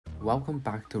Welcome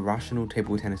back to Rational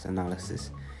Table Tennis Analysis.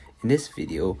 In this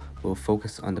video, we'll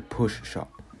focus on the push shot.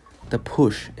 The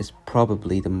push is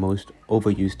probably the most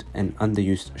overused and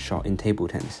underused shot in table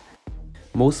tennis.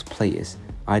 Most players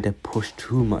either push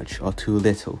too much or too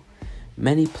little.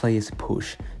 Many players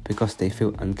push because they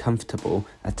feel uncomfortable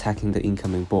attacking the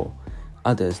incoming ball.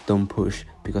 Others don't push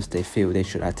because they feel they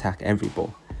should attack every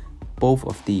ball. Both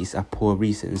of these are poor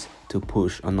reasons to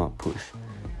push or not push.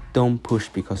 Don't push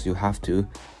because you have to,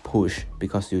 push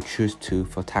because you choose to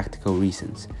for tactical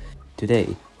reasons.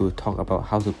 Today, we'll talk about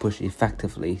how to push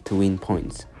effectively to win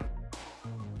points.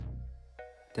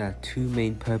 There are two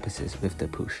main purposes with the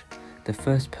push. The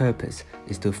first purpose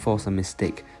is to force a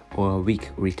mistake or a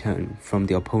weak return from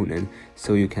the opponent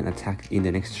so you can attack in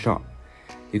the next shot.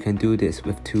 You can do this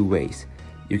with two ways.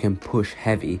 You can push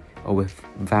heavy or with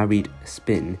varied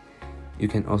spin. You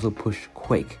can also push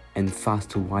quick and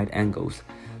fast to wide angles,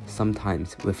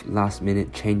 sometimes with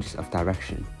last-minute changes of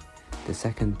direction. The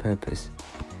second purpose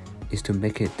is to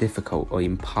make it difficult or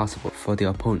impossible for the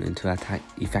opponent to attack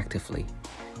effectively.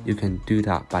 You can do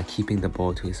that by keeping the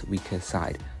ball to his weaker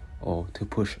side or to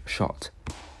push short.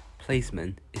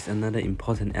 Placement is another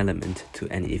important element to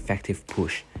an effective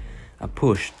push. A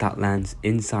push that lands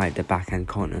inside the backhand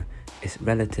corner is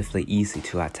relatively easy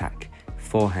to attack,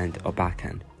 forehand or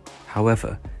backhand.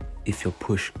 However, if your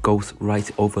push goes right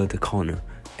over the corner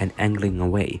and angling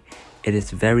away, it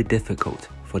is very difficult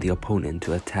for the opponent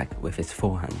to attack with his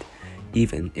forehand,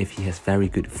 even if he has very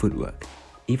good footwork.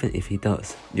 Even if he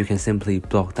does, you can simply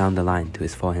block down the line to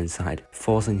his forehand side,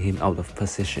 forcing him out of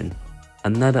position.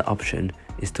 Another option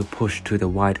is to push to the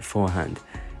wide forehand.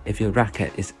 If your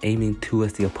racket is aiming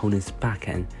towards the opponent's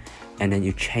backhand, and then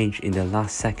you change in the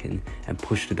last second and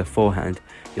push to the forehand,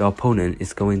 your opponent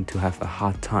is going to have a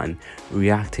hard time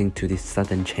reacting to this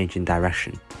sudden change in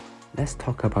direction. Let's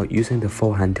talk about using the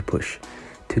forehand to push.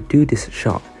 To do this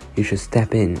shot, you should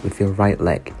step in with your right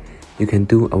leg. You can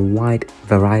do a wide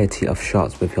variety of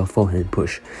shots with your forehand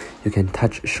push. You can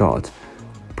touch short,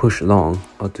 push long,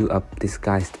 or do a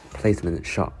disguised placement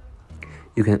shot.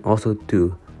 You can also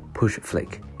do push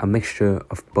flick, a mixture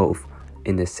of both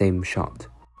in the same shot.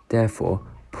 Therefore,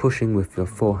 pushing with your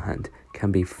forehand can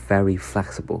be very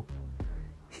flexible.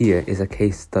 Here is a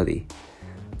case study.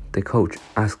 The coach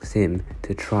asks him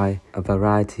to try a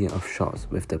variety of shots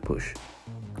with the push.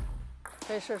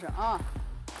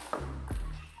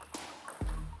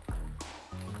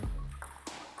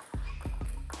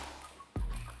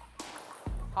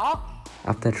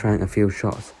 After trying a few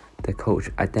shots, the coach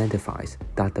identifies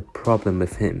that the problem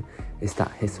with him is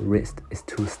that his wrist is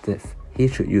too stiff. He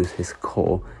should use his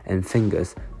core and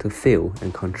fingers to feel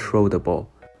and control the ball.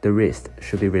 The wrist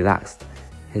should be relaxed.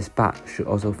 His back should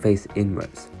also face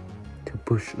inwards. To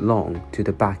push long to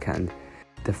the backhand,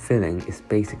 the feeling is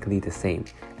basically the same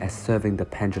as serving the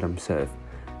pendulum serve,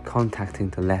 contacting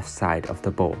the left side of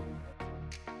the ball.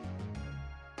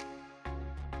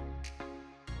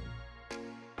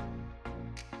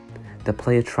 The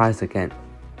player tries again.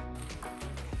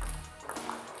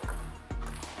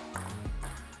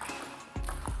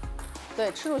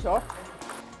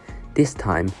 This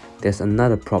time, there's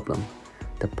another problem.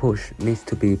 The push needs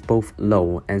to be both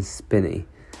low and spinny.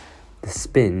 The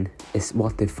spin is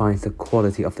what defines the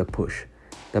quality of the push.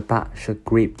 The bat should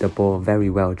grip the ball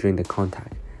very well during the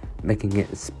contact, making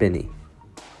it spinny.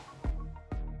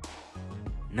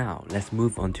 Now, let's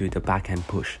move on to the backhand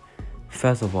push.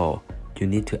 First of all, you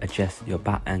need to adjust your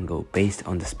bat angle based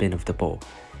on the spin of the ball.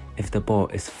 If the ball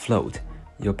is float,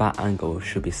 your bat angle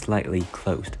should be slightly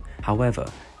closed. However,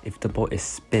 if the ball is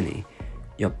spinny,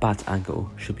 your bat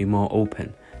angle should be more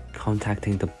open,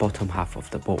 contacting the bottom half of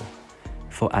the ball.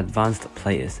 For advanced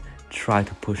players, try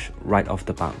to push right off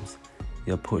the bounce.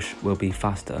 Your push will be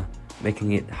faster,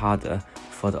 making it harder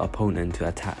for the opponent to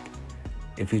attack.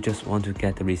 If you just want to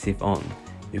get the receive on,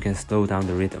 you can slow down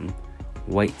the rhythm.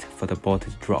 Wait for the ball to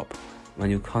drop. When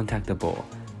you contact the ball,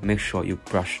 make sure you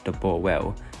brush the ball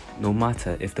well, no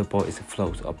matter if the ball is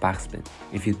float or backspin.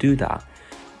 If you do that,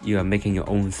 you are making your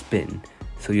own spin,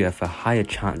 so you have a higher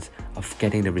chance of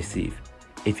getting the receive.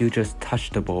 If you just touch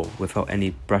the ball without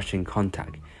any brushing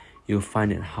contact, you'll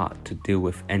find it hard to deal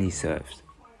with any serves.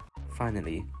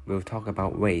 Finally, we'll talk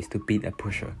about ways to beat a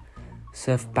pusher.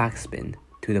 Serve backspin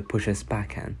to the pusher's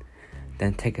backhand,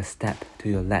 then take a step to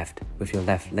your left with your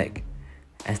left leg.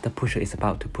 As the pusher is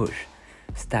about to push,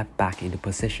 step back into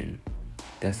position.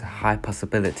 There's a high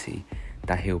possibility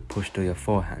that he'll push to your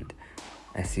forehand,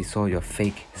 as he saw your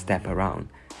fake step around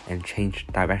and change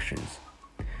directions.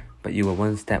 But you were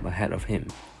one step ahead of him.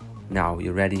 Now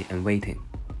you're ready and waiting.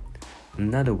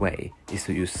 Another way is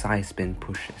to use side spin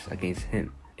pushes against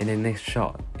him. In the next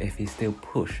shot, if he still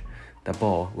push, the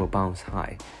ball will bounce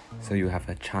high, so you have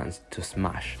a chance to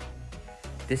smash.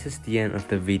 This is the end of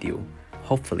the video.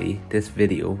 Hopefully, this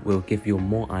video will give you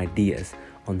more ideas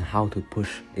on how to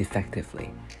push effectively.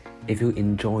 If you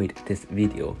enjoyed this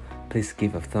video, please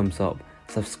give a thumbs up,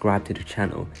 subscribe to the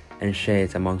channel, and share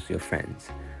it amongst your friends.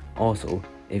 Also,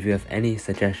 if you have any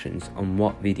suggestions on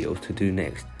what videos to do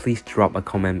next, please drop a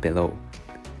comment below.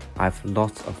 I have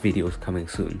lots of videos coming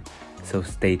soon, so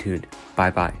stay tuned.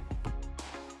 Bye bye.